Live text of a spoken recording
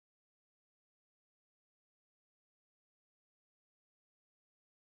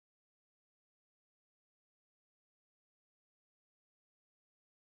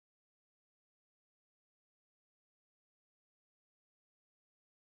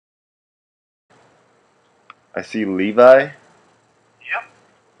I see Levi. Yep.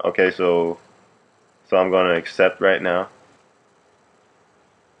 Okay, so I'm gonna accept right now.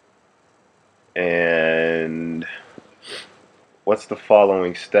 And what's the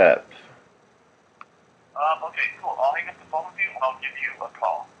following step? Okay, cool. I'll hang up the phone with you and I'll give you a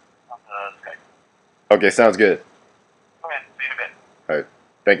call on the Skype. Okay, sounds good. Okay, see you in a bit. All right,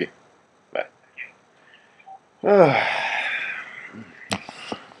 thank you. Bye. Thank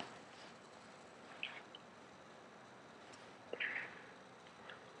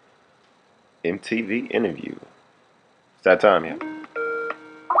you. MTV interview. It's that time, yeah.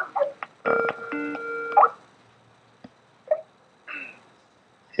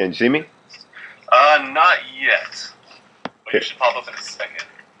 Can you see me? Not yet. But you should pop up in a second.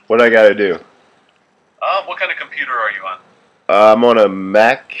 What do I gotta do? What kind of computer are you on? I'm on a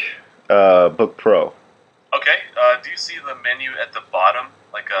Mac Book Pro. Okay, do you see the menu at the bottom?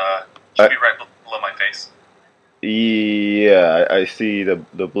 Like, I- should be right below my face. Yeah, I see the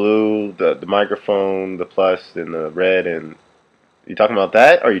blue, the microphone, the plus, and the red. And you talking about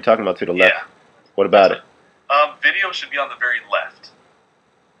that, or are you talking about to the left? Yeah. What about it? Video should be on the very left.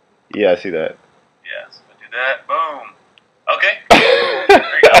 Yeah, I see that. Yeah, so if I do that, boom. Okay,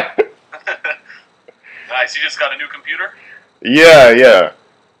 there you go. Nice, you just got a new computer? Yeah.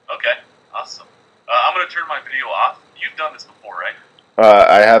 Okay, awesome. I'm going to turn my video off. You've done this before, right?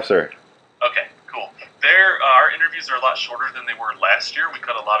 I have, sir. Okay, cool. Our interviews are a lot shorter than they were last year. We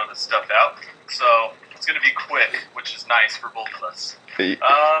cut a lot of the stuff out, so it's going to be quick, which is nice for both of us.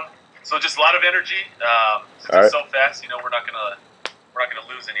 So just a lot of energy. Since it's so fast, we're not gonna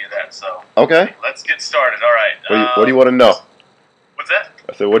lose any of that. So Okay. let's get started. All right. What do you want to know? What's that?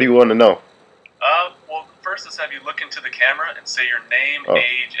 I said, what do you want to know? Well, first let's have you look into the camera and say your name, Oh.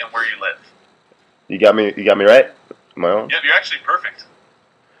 age, and where you live. You got me right? Am I on? Yep, you're actually perfect.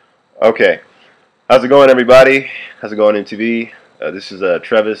 Okay. How's it going, everybody? How's it going, MTV? This is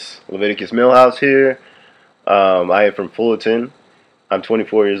Trevous Leviticus Millhouse here. I am from Fullerton. I'm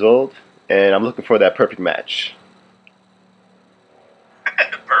 24 years old, and I'm looking for that perfect match.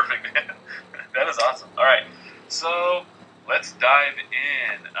 Perfect, man. That is awesome. All right, so let's dive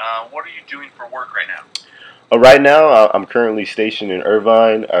in. What are you doing for work right now? Right now, I'm currently stationed in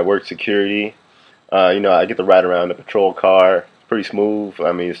Irvine. I work security. I get to ride around the patrol car. Pretty smooth.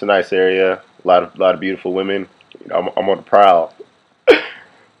 I mean, it's a nice area. A lot of beautiful women. I'm on the prowl.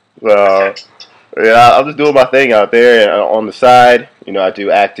 So, yeah, I'm just doing my thing out there. And on the side, I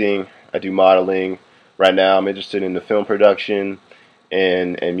do acting. I do modeling. Right now, I'm interested in the film production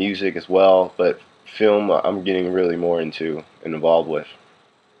and music as well. But film, I'm getting really more into and involved with.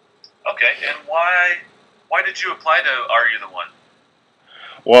 Okay, and why did you apply to Are You the One?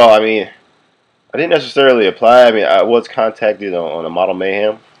 Well, I mean, I didn't necessarily apply. I mean, I was contacted on a Model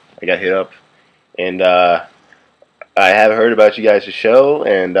Mayhem. I got hit up, and I have heard about you guys' show,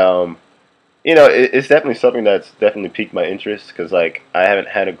 and it's definitely something that's definitely piqued my interest because like I haven't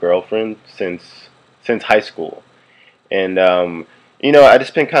had a girlfriend since high school, and I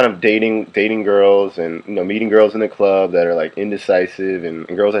just been kind of dating girls and meeting girls in the club that are like indecisive and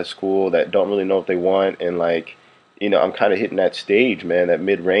girls at school that don't really know what they want and like. I'm kind of hitting that stage, man, that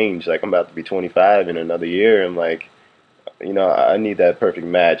mid-range. Like, I'm about to be 25 in another year. And, like, I need that perfect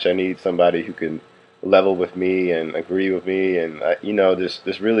match. I need somebody who can level with me and agree with me and,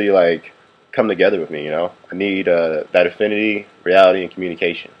 just really, like, come together with me, I need that affinity, reality, and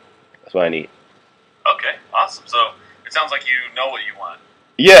communication. That's what I need. Okay, awesome. So it sounds like you know what you want.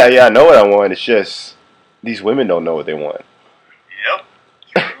 Yeah, I know what I want. It's just these women don't know what they want. Yep,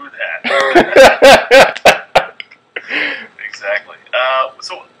 true that. Exactly.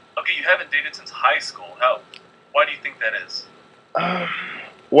 Okay, you haven't dated since high school. Why do you think that is?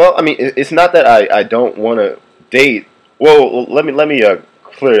 Well, I mean, it's not that I don't want to date. Well, let me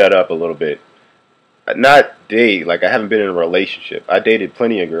clear that up a little bit. Not date, like I haven't been in a relationship. I dated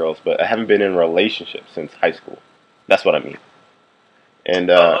plenty of girls, but I haven't been in a relationship since high school. That's what I mean. And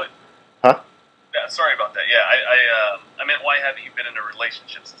huh? Yeah, sorry about that. Yeah, I meant why haven't you been in a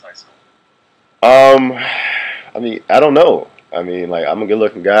relationship since high school? I mean, I don't know. I mean, like, I'm a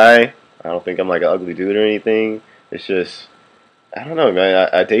good-looking guy. I don't think I'm like an ugly dude or anything. It's just, I don't know, man.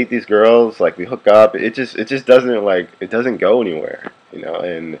 I date these girls, like we hook up. It just doesn't like it doesn't go anywhere,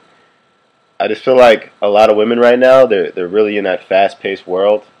 And I just feel like a lot of women right now, they're really in that fast-paced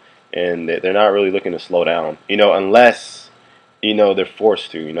world, and they're not really looking to slow down, unless they're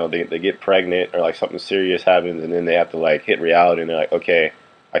forced to. They get pregnant or like something serious happens, and then they have to like hit reality, and they're like, okay,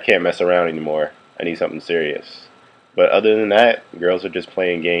 I can't mess around anymore. I need something serious. But other than that, girls are just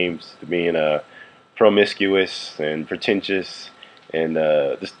playing games, being promiscuous and pretentious and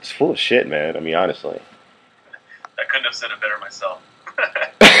just full of shit, man. I mean, honestly. I couldn't have said it better myself.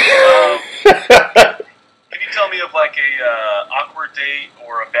 Can you tell me of like a awkward date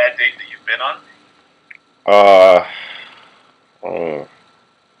or a bad date that you've been on? Oh.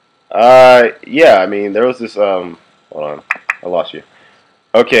 Yeah, I mean, there was this, hold on, I lost you.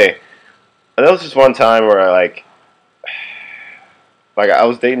 Okay, there was this one time where I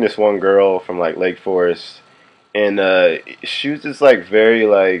was dating this one girl from, like, Lake Forest, and, she was just, like, very,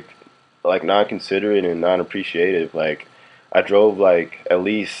 like, non-considerate and non-appreciative. Like, I drove, like, at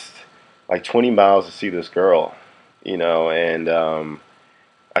least, like, 20 miles to see this girl, you know, and,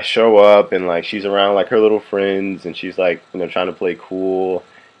 I show up, and, like, she's around, like, her little friends, and she's, like, you know, trying to play cool,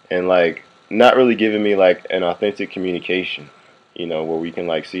 and, like, not really giving me, like, an authentic communication, you know, where we can,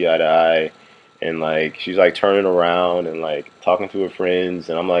 like, see eye to eye, and, like, she's, like, turning around and, like, talking to her friends,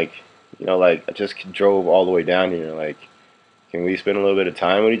 and I'm, like, you know, like, I just drove all the way down here, like, can we spend a little bit of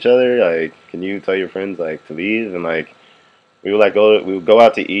time with each other? Like, can you tell your friends, like, to leave? And, like, we would go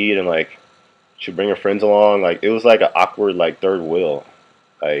out to eat, and, like, she'd bring her friends along. Like, it was, like, an awkward, like, third wheel.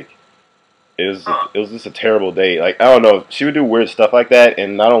 Like, it was just a terrible date. Like, I don't know, she would do weird stuff like that,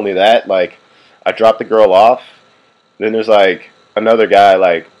 and not only that, like, I dropped the girl off, then there's, like, another guy,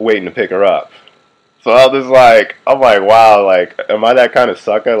 like, waiting to pick her up. So I'm like, wow, like, am I that kind of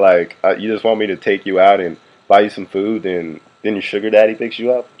sucker? Like, you just want me to take you out and buy you some food, and then your sugar daddy picks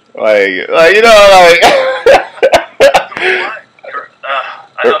you up? Like you know, like,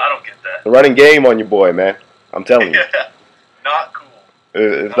 I don't get that. Running game on your boy, man. I'm telling you. Not cool.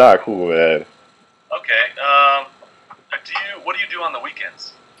 It's not cool, man. Okay. What do you do on the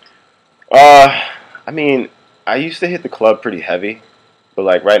weekends? I mean, I used to hit the club pretty heavy, but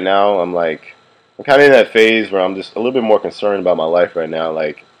like right now, I'm kind of in that phase where I'm just a little bit more concerned about my life right now.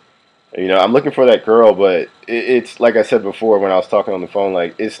 Like, you know, I'm looking for that girl, but it's like I said before when I was talking on the phone,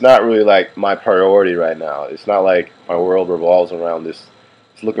 like, it's not really like my priority right now. It's not like my world revolves around this.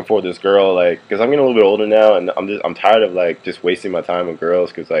 It's looking for this girl, like, because I'm getting a little bit older now, and I'm tired of like just wasting my time with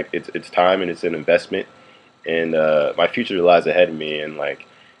girls, because like it's time and it's an investment, and my future lies ahead of me, and like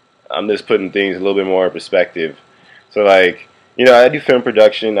I'm just putting things a little bit more in perspective. So like, you know, I do film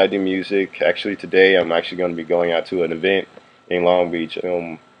production, I do music. Actually, today I'm actually going to be going out to an event in Long Beach,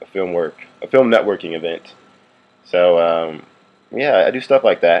 a film networking event. So yeah, I do stuff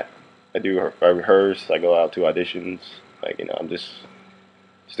like that. I rehearse, I go out to auditions. Like, you know, I'm just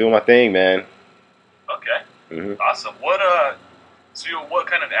doing my thing, man. Okay. Awesome. What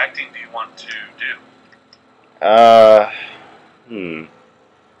kind of acting do you want to do?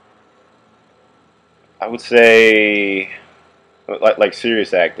 I would say like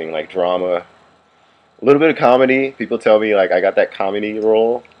serious acting, like drama, a little bit of comedy. People tell me like I got that comedy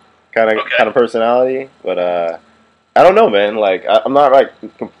role, kind of personality, but I don't know, man. Like, I'm not like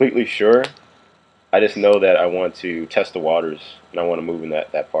completely sure. I just know that I want to test the waters, and I want to move in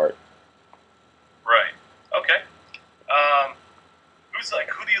that part. Right. Okay.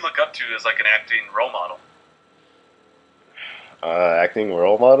 Who do you look up to as like an acting role model? Acting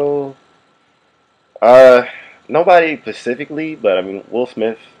role model? Nobody specifically, but I mean Will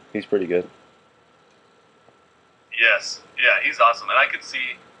Smith. He's pretty good. Yes. Yeah, he's awesome, and I could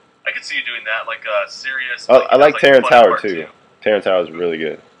see you doing that, like a serious. I like Terrence Howard too. Terrence Howard's really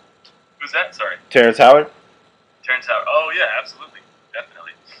good. Who's that? Sorry. Terrence Howard? Terrence Howard. Oh yeah, absolutely,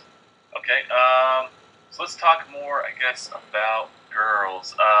 definitely. Okay. So let's talk more, I guess, about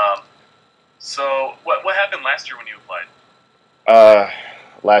girls. So what happened last year when you applied?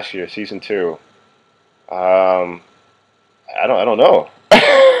 Last year, season 2. I don't know.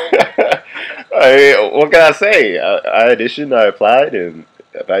 What can I say? I auditioned, I applied, and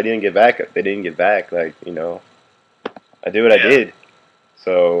if I didn't get back, they didn't get back. Like, you know, I did what I did.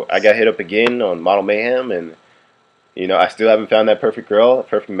 So I got hit up again on Model Mayhem, and you know, I still haven't found that perfect girl, a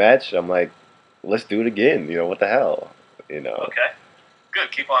perfect match. I'm like, let's do it again. You know, what the hell? You know. Okay.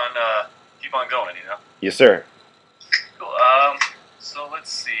 Good. Keep on going. You know. Yes, sir. Cool. So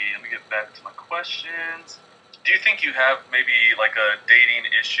let's see. Let me get back to my questions. Do you think you have maybe like a dating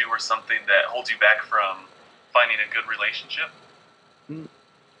issue or something that holds you back from finding a good relationship?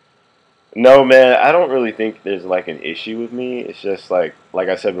 No, man, I don't really think there's like an issue with me. It's just like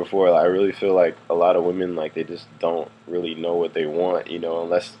I said before, I really feel like a lot of women, like, they just don't really know what they want, you know,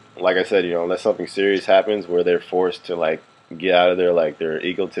 unless, like I said, you know, unless something serious happens where they're forced to like get out of their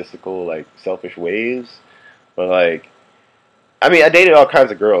egotistical, like, selfish ways. But like, I mean, I dated all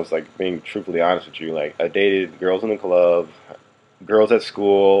kinds of girls, like, being truthfully honest with you. Like, I dated girls in the club, girls at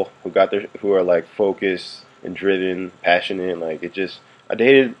school who are like focused and driven, passionate. Like, I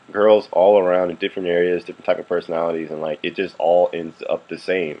dated girls all around in different areas, different type of personalities, and like it just all ends up the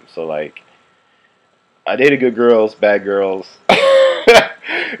same. So like, I dated good girls, bad girls,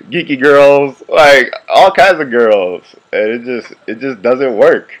 geeky girls, like all kinds of girls, and it just doesn't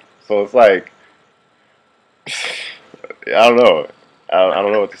work. So it's like I don't know. I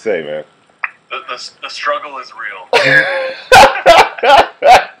don't know what to say, man. The struggle is real.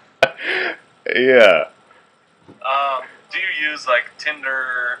 Yeah. Do you use like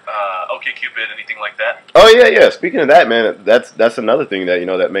Tinder, OkCupid, anything like that? Oh yeah. Speaking of that, man, that's another thing that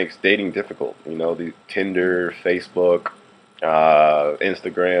that makes dating difficult. The Tinder, Facebook,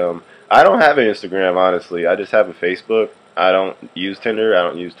 Instagram. I don't have an Instagram, honestly. I just have a Facebook. I don't use Tinder. I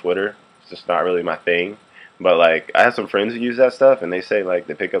don't use Twitter. It's just not really my thing. But like, I have some friends who use that stuff, and they say like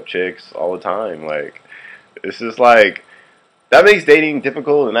they pick up chicks all the time. Like, it's just like that makes dating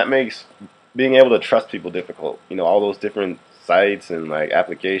difficult, and that makes being able to trust people difficult. All those different sites and like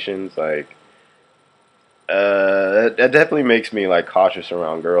applications, like that definitely makes me like cautious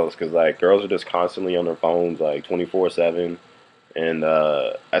around girls because like girls are just constantly on their phones like 24/7, and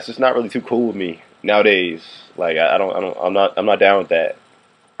that's just not really too cool with me nowadays. Like I'm not down with that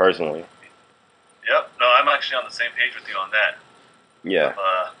personally. Yep. No, I'm actually on the same page with you on that. Yeah.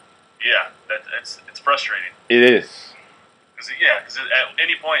 Yeah. It's frustrating. It is. Because at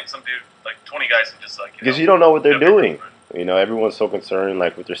any point, some dude, like 20 guys, can just like because you don't know what they're doing. Everyone's so concerned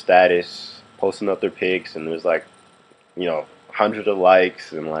like with their status, posting up their pics, and there's like, hundreds of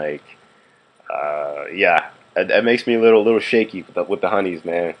likes, and like, yeah, that makes me a little shaky with the honeys,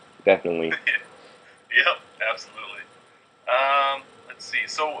 man. Definitely. Yep, absolutely. Let's see.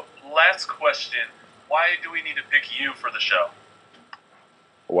 So, last question: why do we need to pick you for the show?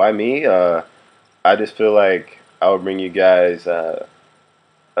 Why me? I just feel like I would bring you guys a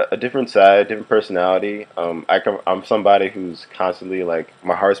different side, different personality. I'm somebody who's constantly like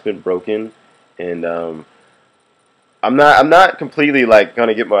my heart's been broken, and I'm not completely like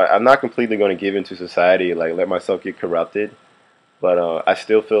I'm not completely gonna give into society, like let myself get corrupted. But I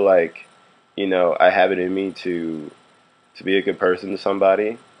still feel like I have it in me to be a good person to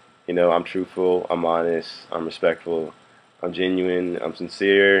somebody. I'm truthful, I'm honest, I'm respectful, I'm genuine, I'm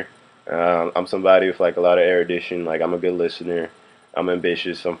sincere. I'm somebody with like a lot of erudition. Like I'm a good listener. I'm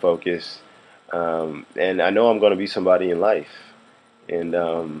ambitious. I'm focused. And I know I'm going to be somebody in life. And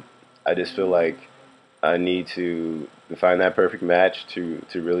I just feel like I need to find that perfect match to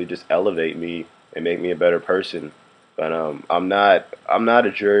really just elevate me and make me a better person. But I'm not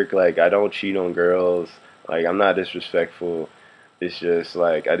a jerk. Like I don't cheat on girls. Like I'm not disrespectful. It's just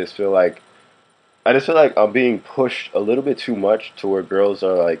like I just feel like I'm being pushed a little bit too much to where girls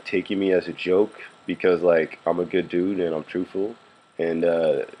are like taking me as a joke because like I'm a good dude and I'm truthful, and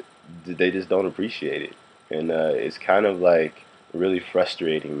they just don't appreciate it, and it's kind of like really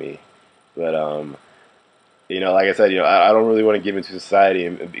frustrating me. But like I said, I don't really want to give into society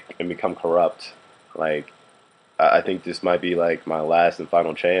and become corrupt. Like I think this might be like my last and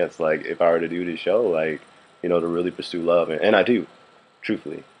final chance. Like if I were to do this show, like to really pursue love, and I do,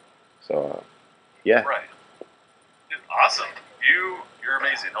 truthfully. So. Yeah. Right. Awesome. You're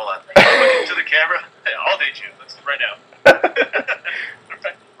amazing. Hold on. Look into the camera. Hey, I'll date you. Let's right now.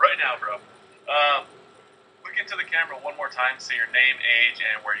 Right now, bro. Look into the camera one more time. Say your name, age,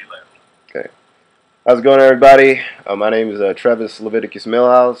 and where you live. Okay. How's it going, everybody? My name is Trevous Leviticus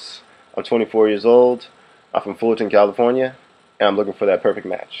Millhouse. I'm 24 years old. I'm from Fullerton, California, and I'm looking for that perfect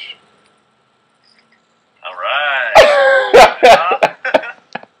match. All right.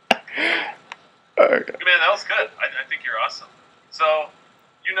 Okay. Man, that was good. I think you're awesome. So,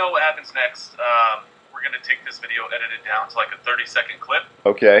 you know what happens next. We're going to take this video, edit it down to like a 30-second clip.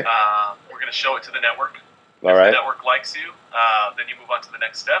 Okay. We're going to show it to the network. All right. If the network likes you, then you move on to the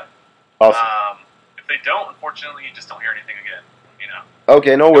next step. Awesome. If they don't, unfortunately, you just don't hear anything again.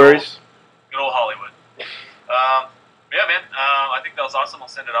 Okay, no worries. Good old Hollywood. Yeah, man. I think that was awesome. I'll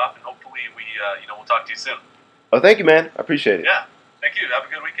send it off, and hopefully we'll talk to you soon. Oh, thank you, man. I appreciate it. Yeah. Thank you. Have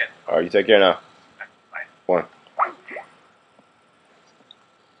a good weekend. All right, you take care now.